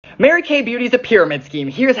Mary Kay Beauty is a pyramid scheme.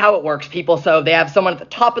 Here's how it works, people. So they have someone at the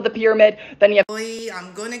top of the pyramid, then you have... Boy,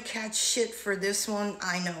 I'm gonna catch shit for this one,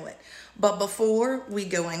 I know it. But before we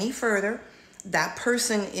go any further, that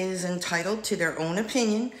person is entitled to their own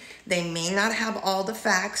opinion. They may not have all the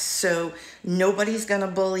facts, so nobody's gonna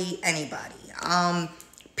bully anybody.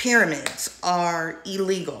 Pyramids are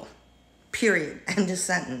illegal, period, end of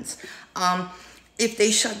sentence. If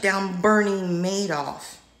they shut down Bernie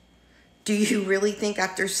Madoff, do you really think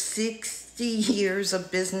after 60 years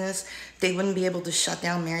of business, they wouldn't be able to shut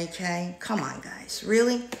down Mary Kay? Come on, guys,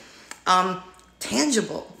 really?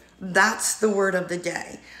 Tangible, that's the word of the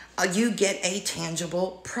day. You get a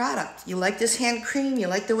tangible product. You like this hand cream? You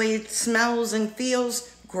like the way it smells and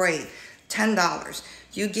feels? Great, $10.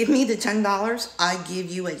 You give me the $10, I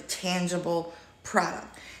give you a tangible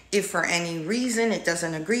product. If for any reason it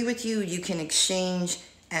doesn't agree with you, you can exchange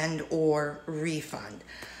and or refund.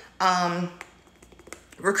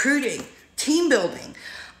 Recruiting, team building.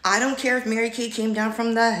 I don't care if Mary Kay came down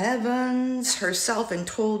from the heavens herself and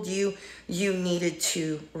told you you needed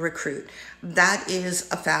to recruit. That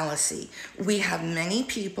is a fallacy. We have many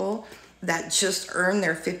people that just earn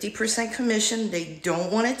their 50% commission. They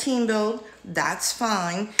don't want a team build. That's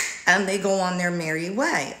fine. And they go on their merry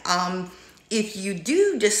way. If you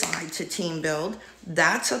do decide to team build,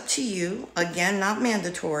 that's up to you. Again, not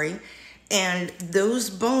mandatory. And those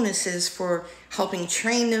bonuses for helping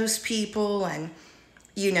train those people and,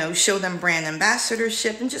 you know, show them brand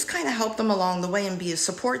ambassadorship and just kind of help them along the way and be a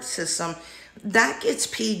support system, that gets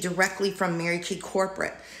paid directly from Mary Kay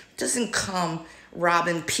corporate. It doesn't come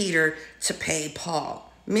robbing Peter to pay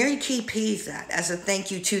Paul. Mary Kay pays that as a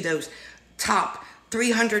thank you to those top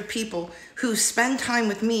 300 people who spend time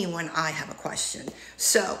with me when I have a question.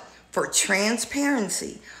 So for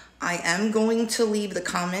transparency, I am going to leave the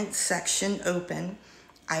comment section open.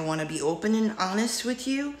 I want to be open and honest with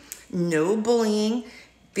you. No bullying.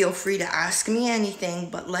 Feel free to ask me anything,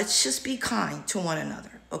 but let's just be kind to one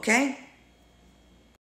another, okay?